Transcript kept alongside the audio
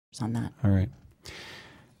on that. All right.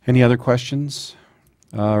 Any other questions?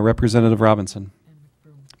 Representative Robinson.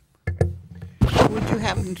 Would you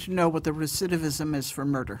happen to know what the recidivism is for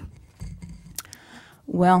murder?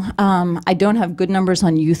 Well, I don't have good numbers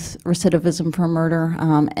on youth recidivism for murder,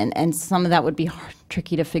 and some of that would be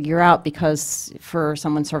tricky to figure out because for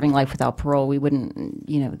someone serving life without parole, we wouldn't,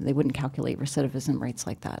 they wouldn't calculate recidivism rates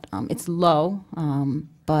like that. It's low,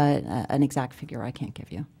 but an exact figure I can't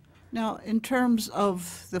give you. Now, in terms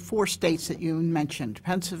of the 4 states that you mentioned,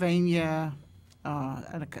 Pennsylvania,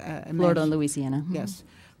 Florida and Louisiana. Yes.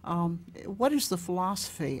 What is the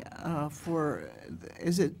philosophy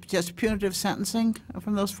is it just punitive sentencing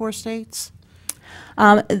from those 4 states?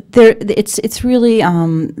 It's really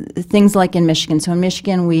things like in Michigan. So in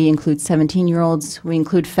Michigan, we include 17-year-olds. We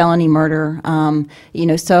include felony murder.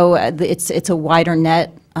 So it's a wider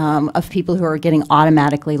net of people who are getting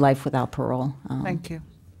automatically life without parole. Thank you.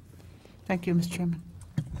 Thank you, Mr. Chairman.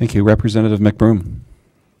 Thank you. Representative McBroom.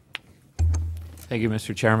 Thank you,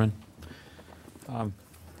 Mr. Chairman.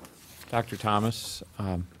 Dr. Thomas.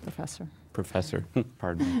 Professor,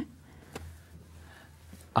 pardon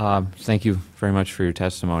me. Thank you very much for your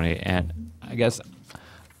testimony. And I guess,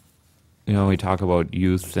 we talk about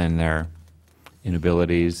youth and their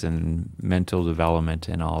inabilities and mental development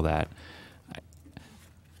and all that.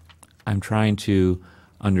 I'm trying to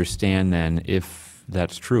understand then if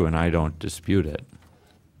that's true, and I don't dispute it,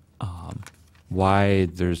 why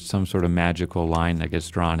there's some sort of magical line that gets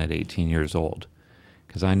drawn at 18 years old.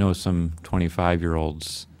 Because I know some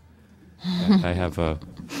 25-year-olds. I have a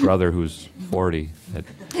brother who's 40.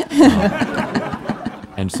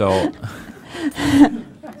 And so,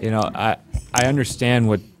 I understand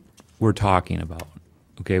what we're talking about,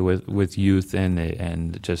 okay, with youth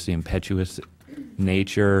and just the impetuous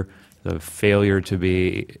nature, the failure to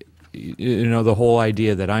be, the whole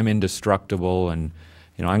idea that I'm indestructible and,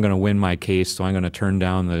 I'm going to win my case, so I'm going to turn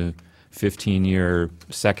down the 15-year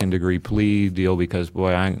second-degree plea deal because,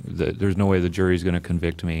 boy, there's no way the jury's going to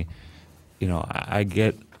convict me. I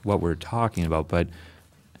get what we're talking about, but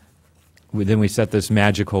then we set this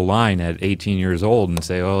magical line at 18 years old and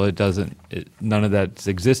say, oh, none of that's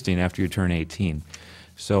existing after you turn 18.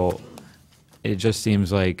 So it just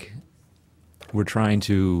seems like we're trying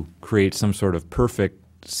to create some sort of perfect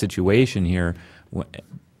situation here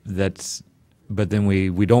but then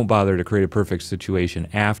we don't bother to create a perfect situation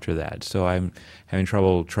after that. So I'm having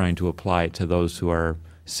trouble trying to apply it to those who are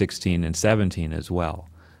 16 and 17 as well.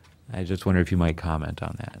 I just wonder if you might comment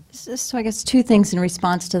on that. So I guess 2 things in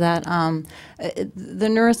response to that. The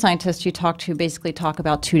neuroscientists you talk to basically talk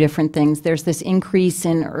about 2 different things. There's this increase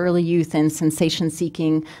in early youth and sensation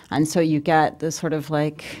seeking, and so you get this sort of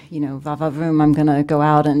like, va-va-voom, I'm going to go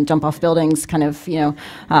out and jump off buildings, kind of,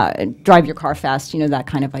 drive your car fast, that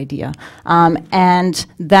kind of idea. And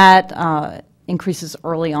that increases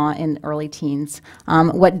early on in early teens.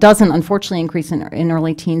 What doesn't, unfortunately, increase in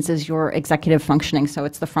early teens is your executive functioning. So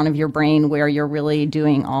it's the front of your brain where you're really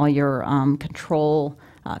doing all your control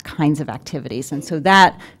kinds of activities. And so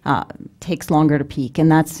that takes longer to peak. And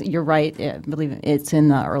you're right, I believe it's in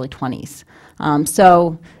the early 20s.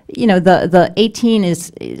 So, the 18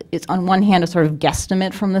 is on one hand a sort of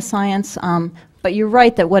guesstimate from the science, but you're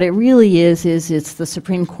right that what it really is it's the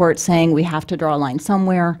Supreme Court saying we have to draw a line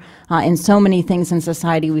somewhere. In so many things in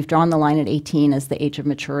society, we've drawn the line at 18 as the age of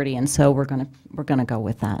maturity, and so we're gonna go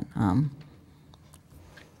with that.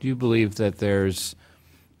 Do you believe that there's,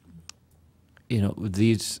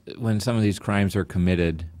 when some of these crimes are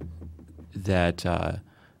committed, that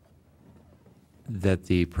that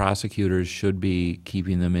the prosecutors should be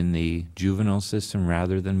keeping them in the juvenile system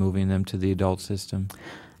rather than moving them to the adult system?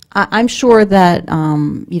 I'm sure that,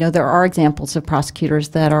 there are examples of prosecutors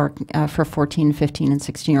that are for 14, 15, and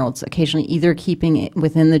 16-year-olds occasionally either keeping it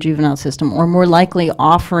within the juvenile system or more likely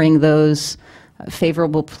offering those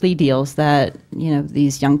favorable plea deals that,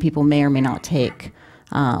 these young people may or may not take.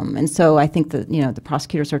 And so I think that, the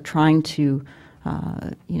prosecutors are trying to,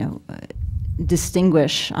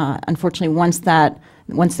 distinguish. Unfortunately, once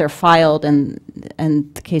they're filed and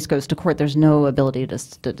the case goes to court, there's no ability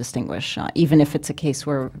to distinguish, even if it's a case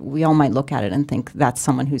where we all might look at it and think that's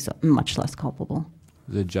someone who's much less culpable.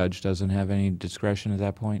 The judge doesn't have any discretion at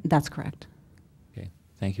that point? That's correct. Okay.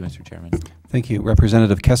 Thank you, Mr. Chairman. Thank you.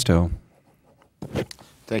 Representative Kesto.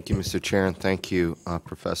 Thank you, Mr. Chair, and thank you,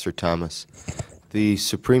 Professor Thomas. The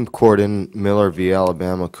Supreme Court in Miller v.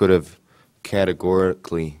 Alabama could have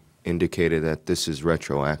categorically indicated that this is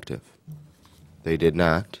retroactive. They did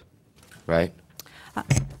not, right?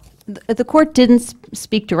 The court didn't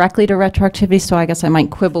speak directly to retroactivity, so I guess I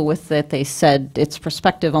might quibble with that. They said it's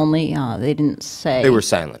prospective only. They didn't say. They were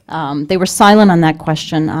silent. They were silent on that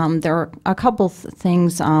question. There are a couple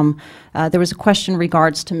things. There was a question in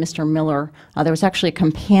regards to Mr. Miller. There was actually a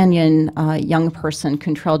companion young person,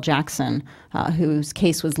 Contrell Jackson, whose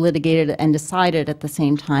case was litigated and decided at the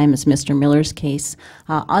same time as Mr. Miller's case.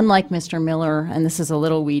 Unlike Mr. Miller, and this is a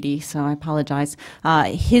little weedy, so I apologize,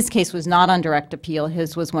 his case was not on direct appeal.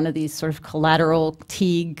 His was one of these sort of collateral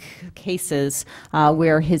Teague cases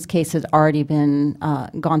where his case had already been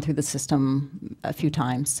gone through the system a few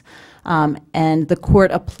times. And the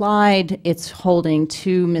court applied its holding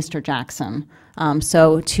to Mr. Jackson.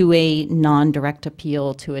 So to a non-direct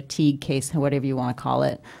appeal, to a Teague case, whatever you want to call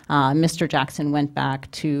it, Mr. Jackson went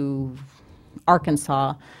back to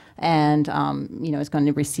Arkansas and is going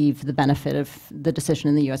to receive the benefit of the decision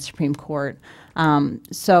in the U.S. Supreme Court. They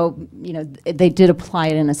did apply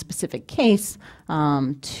it in a specific case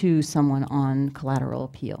to someone on collateral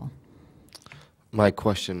appeal. My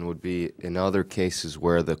question would be, in other cases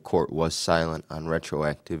where the court was silent on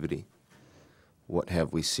retroactivity, what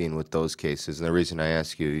have we seen with those cases? And the reason I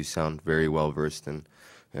ask you, you sound very well versed in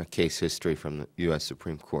case history from the U.S.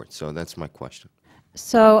 Supreme Court. So that's my question.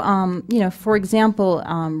 So, for example,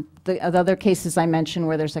 the other cases I mentioned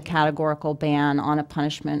where there's a categorical ban on a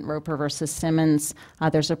punishment, Roper versus Simmons,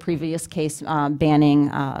 there's a previous case banning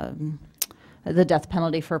the death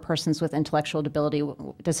penalty for persons with intellectual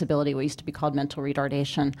disability, what used to be called mental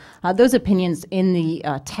retardation. Those opinions in the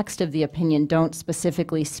text of the opinion don't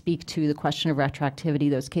specifically speak to the question of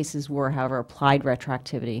retroactivity. Those cases were, however, applied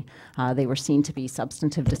retroactivity. They were seen to be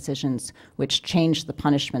substantive decisions which changed the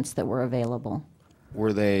punishments that were available.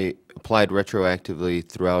 Were they applied retroactively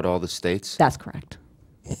throughout all the states? That's correct.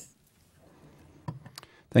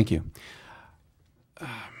 Thank you. I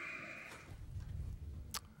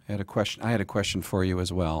had a question for you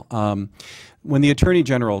as well. When the Attorney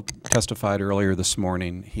General testified earlier this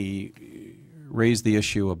morning, he raised the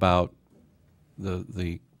issue about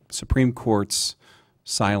the Supreme Court's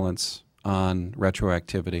silence on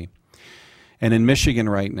retroactivity. And in Michigan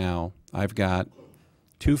right now, I've got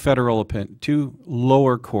two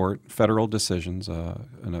lower court federal decisions,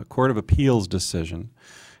 and a Court of Appeals decision,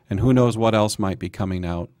 and who knows what else might be coming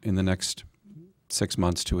out in the next 6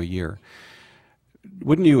 months to a year.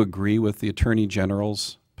 Wouldn't you agree with the Attorney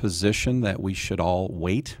General's position that we should all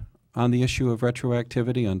wait on the issue of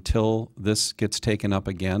retroactivity until this gets taken up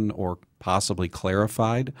again or possibly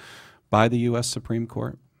clarified by the U.S. Supreme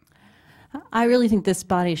Court? I really think this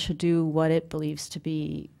body should do what it believes to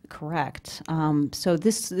be correct. So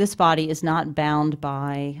this body is not bound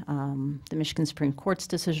by the Michigan Supreme Court's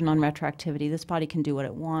decision on retroactivity. This body can do what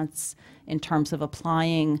it wants in terms of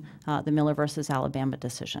applying the Miller versus Alabama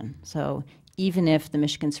decision. So even if the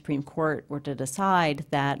Michigan Supreme Court were to decide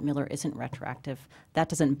that Miller isn't retroactive, that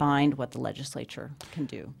doesn't bind what the legislature can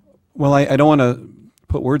do. Well, I don't want to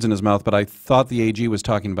put words in his mouth, but I thought the AG was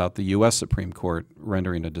talking about the U.S. Supreme Court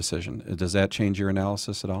rendering a decision. Does that change your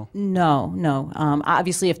analysis at all? No, no.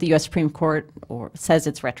 Obviously, if the U.S. Supreme Court says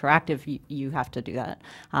it's retroactive, you have to do that.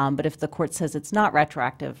 But if the court says it's not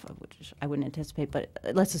retroactive, which I wouldn't anticipate, but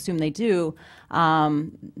let's assume they do,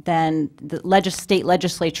 then the state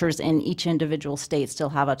legislatures in each individual state still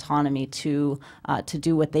have autonomy to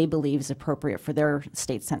do what they believe is appropriate for their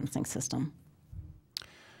state sentencing system.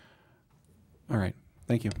 All right.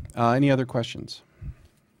 Thank you. Any other questions?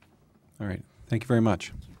 All right. Thank you very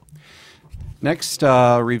much. Next,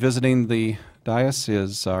 revisiting the dais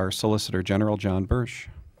is our Solicitor General, John Bursch.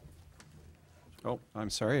 Oh, I'm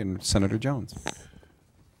sorry, and Senator Jones.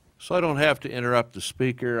 So I don't have to interrupt the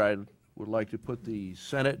speaker. I would like to put the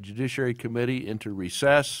Senate Judiciary Committee into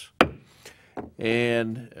recess.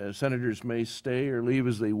 And senators may stay or leave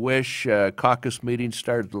as they wish. Caucus meetings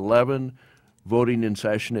start at 11, voting in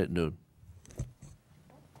session at noon.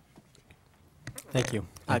 Thank you.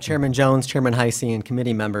 Chairman Jones, Chairman Heisey, and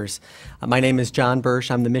committee members. My name is John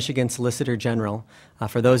Bursch. I'm the Michigan Solicitor General.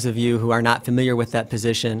 For those of you who are not familiar with that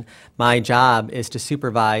position, my job is to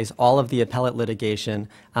supervise all of the appellate litigation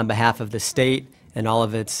on behalf of the state and all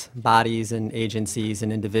of its bodies and agencies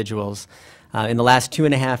and individuals. In the last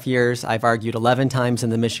 2.5 years, I've argued 11 times in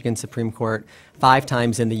the Michigan Supreme Court, 5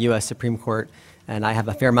 times in the U.S. Supreme Court, and I have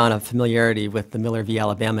a fair amount of familiarity with the Miller v.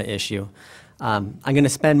 Alabama issue. I'm going to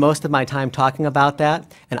spend most of my time talking about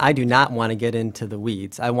that, and I do not want to get into the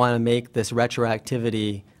weeds. I want to make this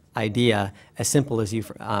retroactivity idea as simple as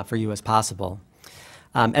for you as possible.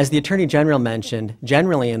 As the Attorney General mentioned,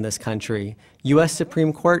 generally in this country, U.S.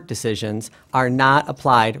 Supreme Court decisions are not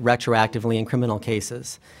applied retroactively in criminal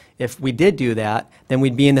cases. If we did do that, then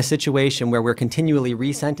we'd be in the situation where we're continually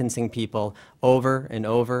resentencing people over and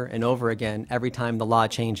over and over again every time the law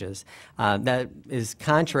changes. That is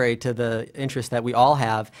contrary to the interest that we all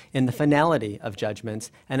have in the finality of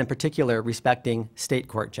judgments, and in particular respecting state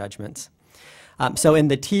court judgments. So in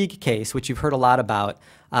the Teague case, which you've heard a lot about,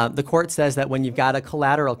 the court says that when you've got a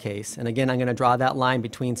collateral case, and again, I'm going to draw that line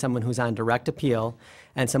between someone who's on direct appeal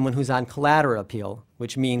and someone who's on collateral appeal,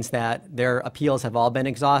 which means that their appeals have all been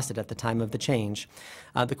exhausted at the time of the change.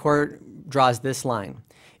 The court draws this line.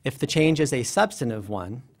 If the change is a substantive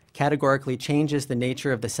one, categorically changes the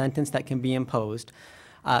nature of the sentence that can be imposed,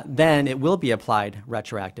 then it will be applied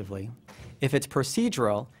retroactively. If it's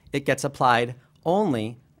procedural, it gets applied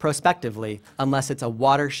only prospectively unless it's a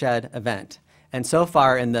watershed event. And so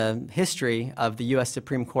far in the history of the U.S.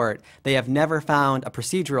 Supreme Court, they have never found a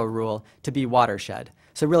procedural rule to be watershed.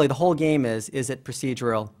 So really the whole game is it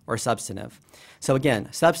procedural or substantive? So again,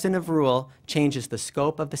 substantive rule changes the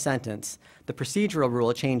scope of the sentence. The procedural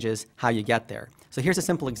rule changes how you get there. So here's a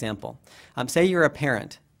simple example. Say you're a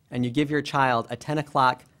parent and you give your child a 10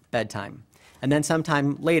 o'clock bedtime. And then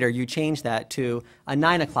sometime later you change that to a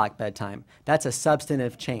 9 o'clock bedtime. That's a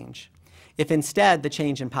substantive change. If instead the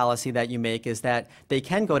change in policy that you make is that they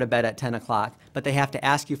can go to bed at 10 o'clock, but they have to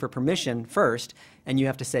ask you for permission first, and you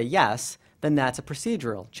have to say yes, then that's a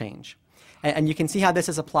procedural change. And you can see how this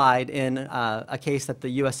is applied in a case that the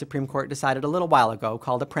U.S. Supreme Court decided a little while ago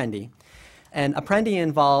called Apprendi. And Apprendi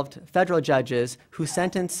involved federal judges who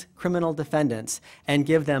sentence criminal defendants and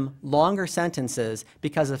give them longer sentences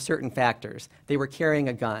because of certain factors. They were carrying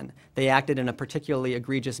a gun. They acted in a particularly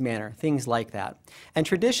egregious manner, things like that. And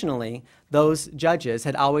traditionally, those judges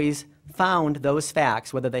had always found those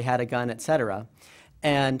facts, whether they had a gun, etc.,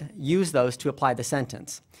 and used those to apply the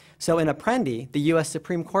sentence. So in Apprendi, the U.S.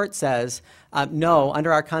 Supreme Court says, no,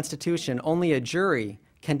 under our Constitution, only a jury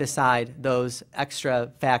can decide those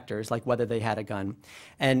extra factors, like whether they had a gun.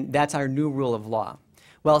 And that's our new rule of law.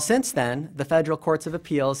 Well, since then, the federal courts of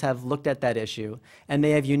appeals have looked at that issue, and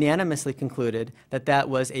they have unanimously concluded that that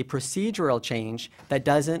was a procedural change that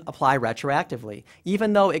doesn't apply retroactively,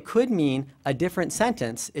 even though it could mean a different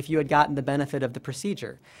sentence if you had gotten the benefit of the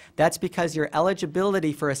procedure. That's because your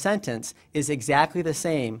eligibility for a sentence is exactly the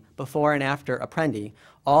same before and after Apprendi.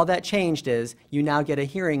 All that changed is you now get a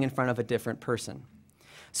hearing in front of a different person.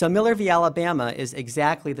 So Miller v. Alabama is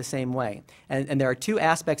exactly the same way. And there are two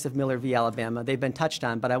aspects of Miller v. Alabama. They've been touched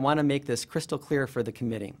on, but I want to make this crystal clear for the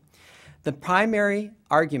committee. The primary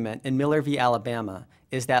argument in Miller v. Alabama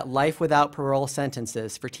is that life without parole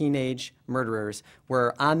sentences for teenage murderers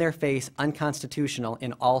were on their face unconstitutional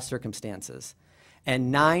in all circumstances.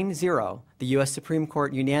 And 9-0, the U.S. Supreme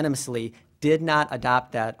Court unanimously did not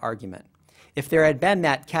adopt that argument. If there had been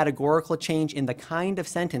that categorical change in the kind of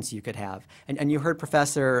sentence you could have, and you heard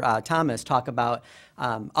Professor Thomas talk about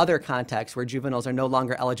other contexts where juveniles are no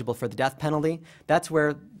longer eligible for the death penalty, that's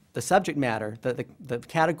where the subject matter, the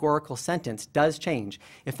categorical sentence does change.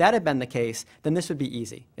 If that had been the case, then this would be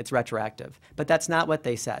easy. It's retroactive. But that's not what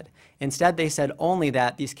they said. Instead, they said only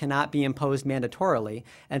that these cannot be imposed mandatorily,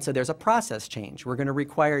 and so there's a process change. We're going to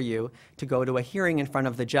require you to go to a hearing in front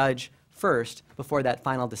of the judge first before that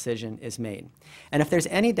final decision is made. And if there's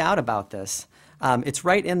any doubt about this, it's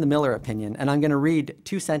right in the Miller opinion, and I'm going to read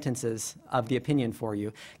two sentences of the opinion for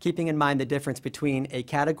you, keeping in mind the difference between a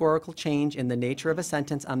categorical change in the nature of a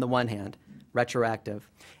sentence on the one hand, retroactive,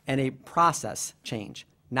 and a process change,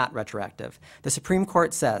 not retroactive. The Supreme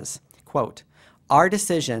Court says, quote, "Our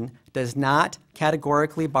decision does not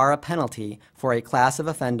categorically bar a penalty for a class of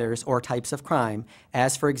offenders or types of crime,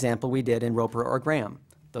 as, for example, we did in Roper or Graham."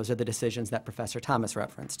 Those are the decisions that Professor Thomas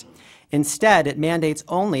referenced. Instead, it mandates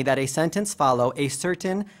only that a sentence follow a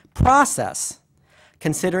certain process,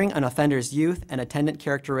 considering an offender's youth and attendant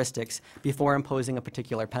characteristics before imposing a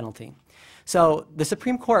particular penalty. So the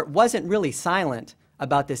Supreme Court wasn't really silent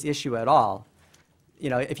about this issue at all. You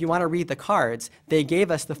know, if you want to read the cards, they gave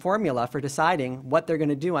us the formula for deciding what they're going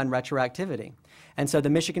to do on retroactivity. And so the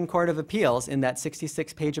Michigan Court of Appeals, in that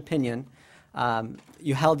 66-page opinion,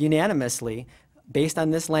 you held unanimously, based on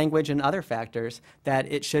this language and other factors,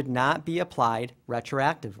 that it should not be applied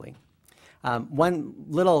retroactively. One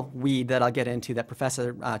little weed that I'll get into that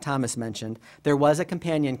Professor Thomas mentioned, there was a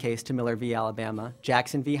companion case to Miller v. Alabama,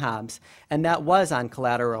 Jackson v. Hobbs, and that was on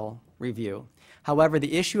collateral review. However,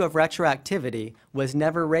 the issue of retroactivity was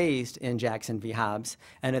never raised in Jackson v. Hobbs,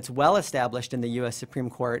 and it's well established in the U.S. Supreme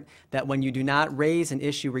Court that when you do not raise an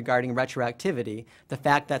issue regarding retroactivity, the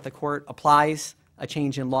fact that the court applies a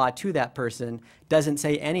change in law to that person doesn't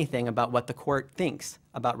say anything about what the court thinks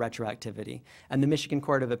about retroactivity. And the Michigan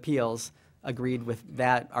Court of Appeals agreed with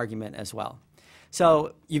that argument as well.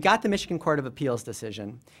 So you got the Michigan Court of Appeals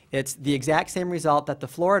decision. It's the exact same result that the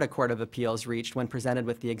Florida Court of Appeals reached when presented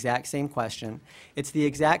with the exact same question. It's the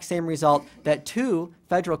exact same result that 2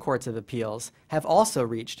 federal courts of appeals have also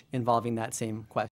reached involving that same question.